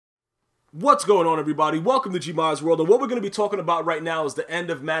What's going on, everybody? Welcome to GmiasWorld, and what we're going to be talking about right now is the end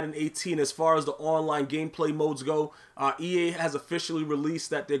of Madden 18 as far as the online gameplay modes go. EA has officially released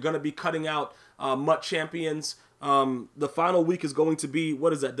that they're going to be cutting out MUT Champions. The final week is going to be,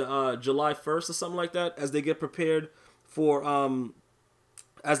 what is that, July 1st or something like that, as they get prepared for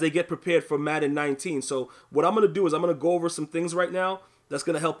Madden 19. So what I'm going to do is I'm going to go over some things right now that's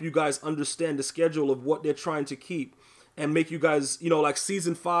going to help you guys understand the schedule of what they're trying to keep. And make you guys, you know, like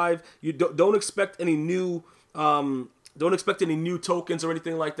Season 5, you don't expect any new, tokens or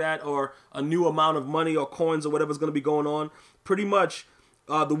anything like that, or a new amount of money or coins or whatever's going to be going on. Pretty much,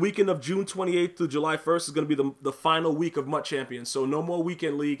 the weekend of June 28th through July 1st is going to be the final week of MUT Champions. So no more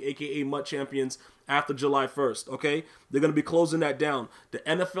Weekend League, aka MUT Champions, after July 1st, okay? They're going to be closing that down. The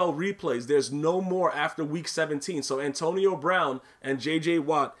NFL replays, there's no more after Week 17. So Antonio Brown and J.J.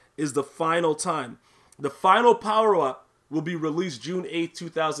 Watt is the final time. The final power-up will be released June 8th,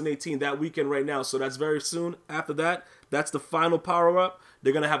 2018, that weekend right now. So that's very soon. After that, that's the final power-up.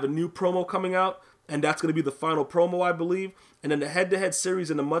 They're going to have a new promo coming out, and that's going to be the final promo, I believe. And then the head-to-head series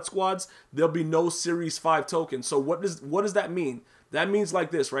in the MUT Squads, there'll be no Series 5 tokens. So what does that mean? That means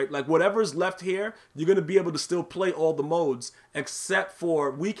like this, right? Like whatever's left here, you're going to be able to still play all the modes except for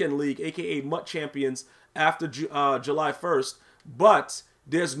Weekend League, aka MUT Champions, after July 1st. But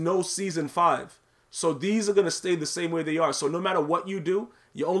there's no Season 5. So these are going to stay the same way they are. So no matter what you do,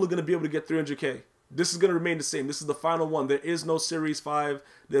 you're only going to be able to get 300K. This is going to remain the same. This is the final one. There is no Series 5.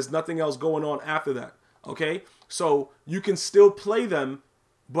 There's nothing else going on after that. Okay? So you can still play them,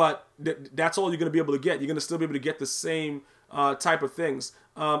 but that's all you're going to be able to get. You're going to still be able to get the same type of things.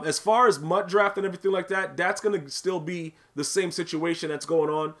 As far as MUT Draft and everything like that, that's going to still be the same situation that's going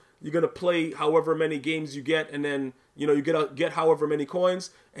on. You're going to play however many games you get, and then you get however many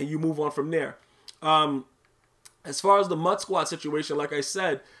coins, and you move on from there. As far as the MUT Squad situation, like I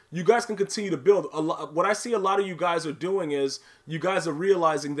said, you guys can continue to build. What I see a lot of you guys are doing is you guys are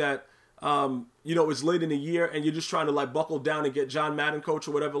realizing that, it's late in the year and you're just trying to like buckle down and get John Madden coach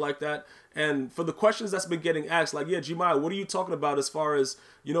or whatever like that. And for the questions that's been getting asked, like, yeah, Gmia, what are you talking about as far as,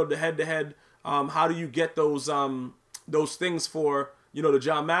 the head-to-head, how do you get those things for, the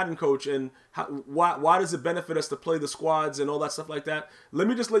John Madden coach, and why does it benefit us to play the squads and all that stuff like that? Let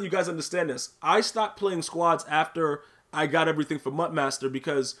me just let you guys understand this. I stopped playing squads after I got everything for MUT Master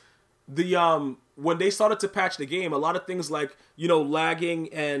because when they started to patch the game, a lot of things like, lagging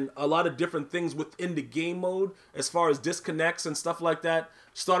and a lot of different things within the game mode as far as disconnects and stuff like that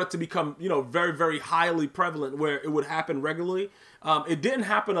started to become, very, very highly prevalent where it would happen regularly. It didn't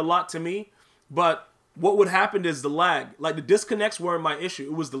happen a lot to me, but what would happen is the lag. Like the disconnects weren't my issue.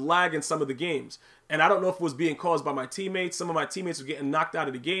 It was the lag in some of the games. And I don't know if it was being caused by my teammates. Some of my teammates were getting knocked out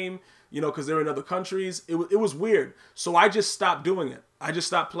of the game, because they're in other countries. It was weird. So I just stopped doing it. I just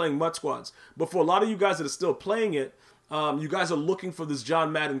stopped playing MUT Squads. But for a lot of you guys that are still playing it, you guys are looking for this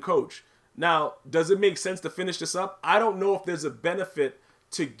John Madden coach. Now, does it make sense to finish this up? I don't know if there's a benefit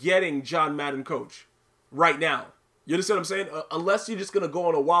to getting John Madden coach right now. You understand what I'm saying? Unless you're just going to go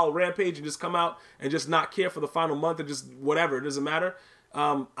on a wild rampage and just come out and just not care for the final month and just whatever, it doesn't matter.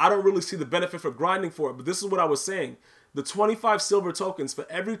 I don't really see the benefit for grinding for it, but this is what I was saying. The 25 silver tokens, for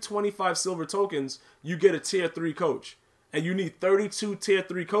every 25 silver tokens, you get a tier 3 coach. And you need 32 tier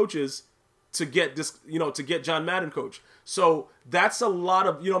 3 coaches to get this, to get John Madden coach. So that's a lot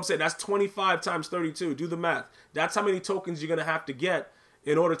of, what I'm saying? That's 25 times 32. Do the math. That's how many tokens you're going to have to get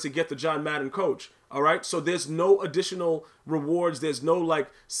in order to get the John Madden coach. All right, so there's no additional rewards. There's no like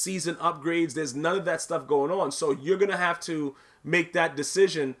season upgrades. There's none of that stuff going on. So you're going to have to make that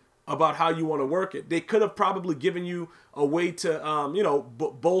decision about how you want to work it. They could have probably given you a way to,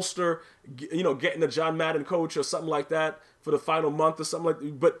 bolster, getting the John Madden coach or something like that for the final month or something like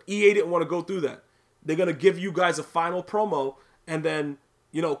that. But EA didn't want to go through that. They're going to give you guys a final promo and then,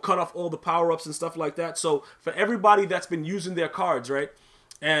 cut off all the power-ups and stuff like that. So for everybody that's been using their cards, right,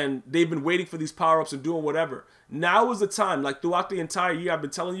 and they've been waiting for these power-ups and doing whatever, now is the time. Like throughout the entire year, I've been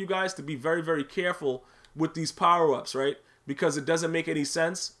telling you guys to be very, very careful with these power-ups, right? Because it doesn't make any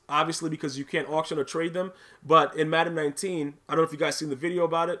sense, obviously, because you can't auction or trade them. But in Madden 19, I don't know if you guys seen the video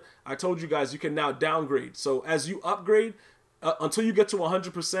about it. I told you guys you can now downgrade. So as you upgrade, until you get to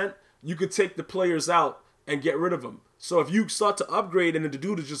 100%, you could take the players out and get rid of them. So if you start to upgrade and the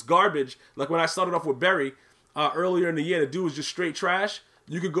dude is just garbage, like when I started off with Barry earlier in the year, the dude was just straight trash,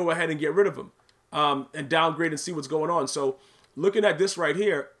 you could go ahead and get rid of him and downgrade and see what's going on. So looking at this right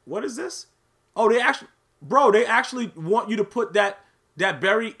here, what is this? Oh, they actually want you to put that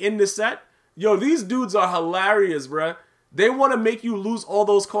berry in the set. Yo, these dudes are hilarious, bruh. They want to make you lose all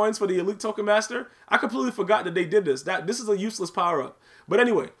those coins for the Elite Token Master. I completely forgot that they did this. This is a useless power-up. But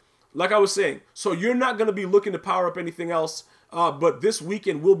anyway, like I was saying, so you're not going to be looking to power up anything else, but this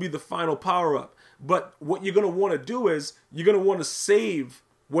weekend will be the final power up. But what you're going to want to do is you're going to want to save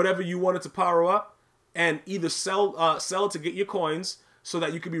whatever you wanted to power up and either sell it to get your coins so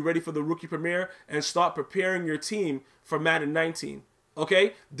that you can be ready for the rookie premiere and start preparing your team for Madden 19.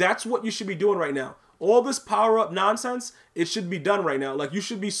 Okay? That's what you should be doing right now. All this power-up nonsense, it should be done right now. Like, you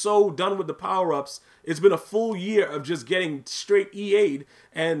should be so done with the power-ups. It's been a full year of just getting straight EA'd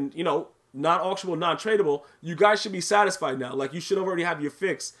and, you know, not auctionable, non-tradable. You guys should be satisfied now. Like, you should already have your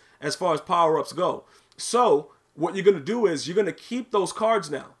fix as far as power-ups go. So, what you're going to do is you're going to keep those cards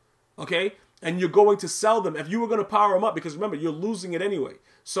now, okay? And you're going to sell them. If you were going to power them up, because remember, you're losing it anyway.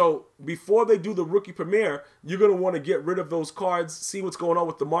 So before they do the rookie premiere, you're going to want to get rid of those cards, see what's going on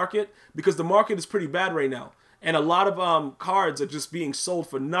with the market, because the market is pretty bad right now. And a lot of cards are just being sold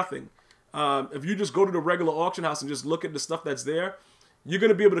for nothing. If you just go to the regular auction house and just look at the stuff that's there, you're going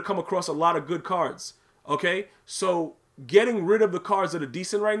to be able to come across a lot of good cards, okay? So getting rid of the cards that are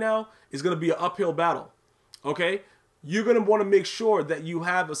decent right now is going to be an uphill battle, okay? You're going to want to make sure that you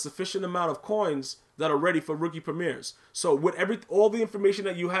have a sufficient amount of coins that are ready for rookie premieres. So with all the information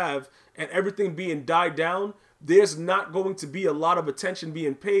that you have and everything being died down, there's not going to be a lot of attention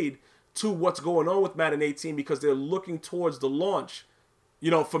being paid to what's going on with Madden 18 because they're looking towards the launch,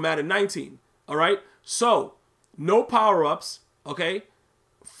 you know, for Madden 19. All right? So no power-ups, okay?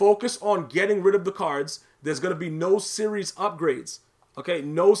 Focus on getting rid of the cards. There's going to be no series upgrades, okay?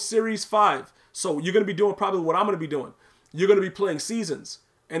 No series 5. So you're going to be doing probably what I'm going to be doing. You're going to be playing seasons.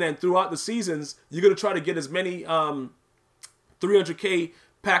 And then throughout the seasons, you're going to try to get as many 300K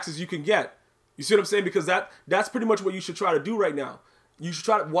packs as you can get. You see what I'm saying? Because that's pretty much what you should try to do right now. You should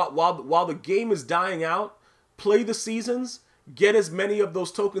try to, while the game is dying out, play the seasons, get as many of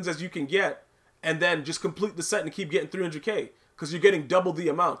those tokens as you can get, and then just complete the set and keep getting 300K. Because you're getting double the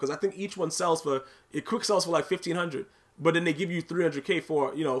amount. Because I think each one sells for, it quick sells for like 1,500. But then they give you 300K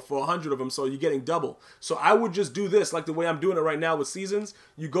for, you know, for 100 of them, so you're getting double. So I would just do this like the way I'm doing it right now with seasons.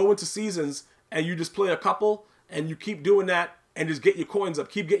 You go into seasons and you just play a couple and you keep doing that and just get your coins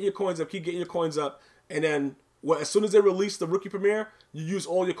up. Keep getting your coins up, keep getting your coins up. And then as soon as they release the rookie premiere, you use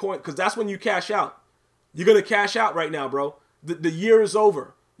all your coins because that's when you cash out. You're going to cash out right now, bro. The year is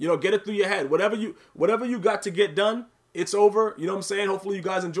over. You know, get it through your head. Whatever you got to get done, it's over. You know what I'm saying? Hopefully you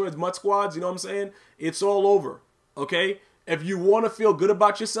guys enjoyed MUT Squads. You know what I'm saying? It's all over. Okay, if you want to feel good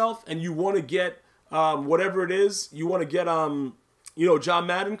about yourself and you want to get whatever it is, you want to get you know, John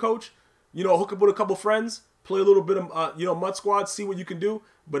Madden coach, you know, hook up with a couple friends, play a little bit of you know, MUT Squads, see what you can do.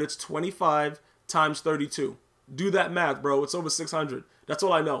 But it's 25 times 32. Do that math, bro. It's over 600. That's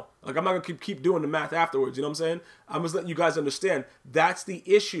all I know. Like, I'm not gonna keep doing the math afterwards. You know what I'm saying? I'm just letting you guys understand that's the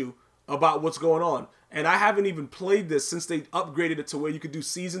issue about what's going on. And I haven't even played this since they upgraded it to where you could do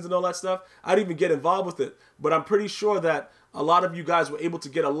seasons and all that stuff. I didn't even get involved with it. But I'm pretty sure that a lot of you guys were able to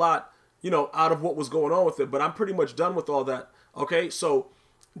get a lot, you know, out of what was going on with it. But I'm pretty much done with all that. Okay, so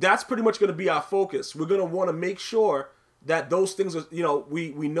that's pretty much going to be our focus. We're going to want to make sure that those things are, you know,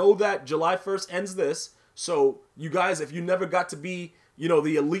 we know that July 1st ends this. So you guys, if you never got to be, you know,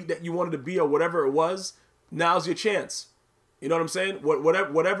 the elite that you wanted to be or whatever it was, now's your chance. You know what I'm saying?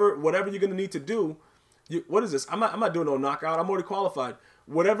 Whatever you're going to need to do. What is this? I'm not doing no knockout. I'm already qualified.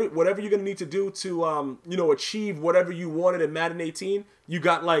 Whatever you're gonna need to do to you know, achieve whatever you wanted in Madden 18, you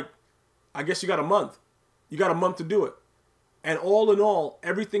got like, I guess you got a month. You got a month to do it. And all in all,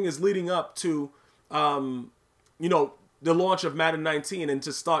 everything is leading up to you know, the launch of Madden 19 and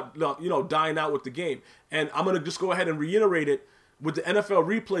to start, you know, dying out with the game. And I'm gonna just go ahead and reiterate it with the NFL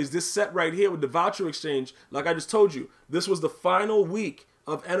replays. This set right here with the voucher exchange, like I just told you, this was the final week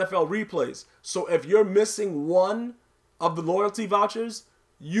of NFL replays. So if you're missing one of the loyalty vouchers,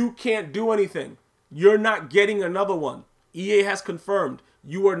 you can't do anything. You're not getting another one. EA has confirmed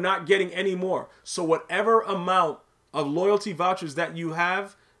you are not getting any more. So whatever amount of loyalty vouchers that you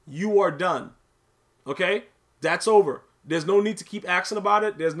have, you are done. Okay? That's over. There's no need to keep asking about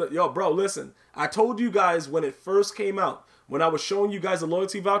it. There's no, yo, bro, listen. I told you guys when it first came out, when I was showing you guys the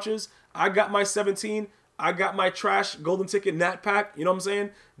loyalty vouchers, I got my 17. I got my trash golden ticket nat pack. You know what I'm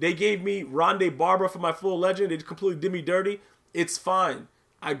saying? They gave me Rondé Barber for my full legend. They completely did me dirty. It's fine.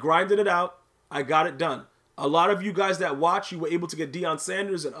 I grinded it out. I got it done. A lot of you guys that watch, you were able to get Deion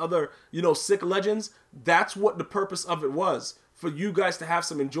Sanders and other, you know, sick legends. That's what the purpose of it was, for you guys to have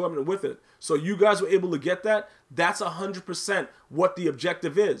some enjoyment with it. So you guys were able to get that. That's 100% what the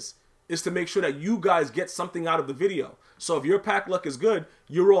objective is to make sure that you guys get something out of the video. So if your pack luck is good,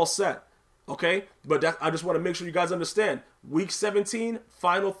 you're all set. Okay, but I just want to make sure you guys understand. Week 17,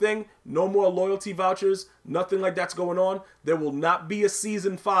 final thing, no more loyalty vouchers, nothing like that's going on. There will not be a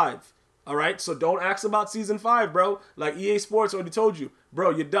Season 5, all right? So don't ask about Season 5, bro. Like EA Sports already told you,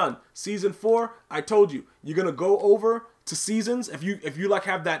 bro, you're done. Season 4, I told you, you're going to go over to Seasons. If you like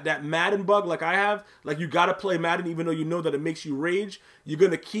have that Madden bug like I have, like you got to play Madden even though you know that it makes you rage, you're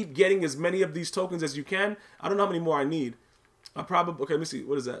going to keep getting as many of these tokens as you can. I don't know how many more I need. I probably, okay, let me see.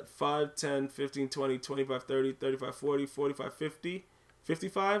 What is that? 5, 10, 15, 20, 25, 30, 35, 40, 45, 50,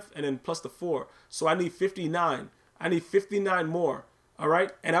 55, and then plus the 4. So I need 59. I need 59 more, all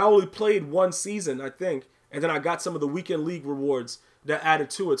right? And I only played one season, I think, and then I got some of the weekend league rewards that added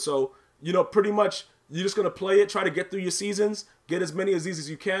to it. So, you know, pretty much you're just going to play it, try to get through your seasons, get as many of these as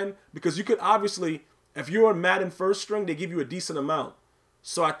you can, because you could obviously, if you're on Madden first string, they give you a decent amount.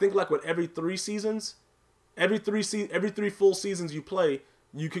 So I think like with every 3 seasons, every three full seasons you play,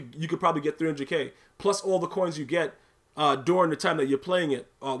 you could probably get 300K plus all the coins you get during the time that you're playing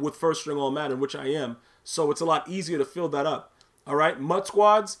it with first string on Madden, which I am. So it's a lot easier to fill that up. All right, MUT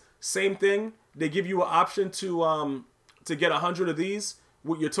Squads, same thing. They give you an option to get 100 of these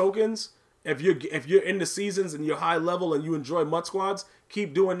with your tokens. If you're in the seasons and you're high level and you enjoy MUT Squads,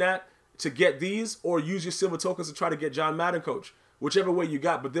 keep doing that to get these, or use your silver tokens to try to get John Madden Coach. Whichever way you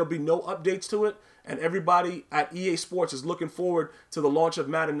got, but there'll be no updates to it, and everybody at EA Sports is looking forward to the launch of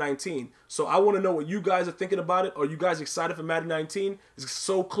Madden 19. So I want to know what you guys are thinking about it. Are you guys excited for Madden 19? It's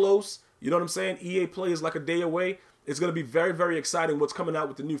so close. You know what I'm saying? EA Play is like a day away. It's going to be very, very exciting what's coming out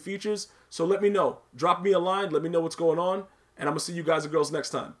with the new features. So let me know. Drop me a line. Let me know what's going on, and I'm going to see you guys and girls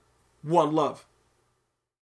next time. One love.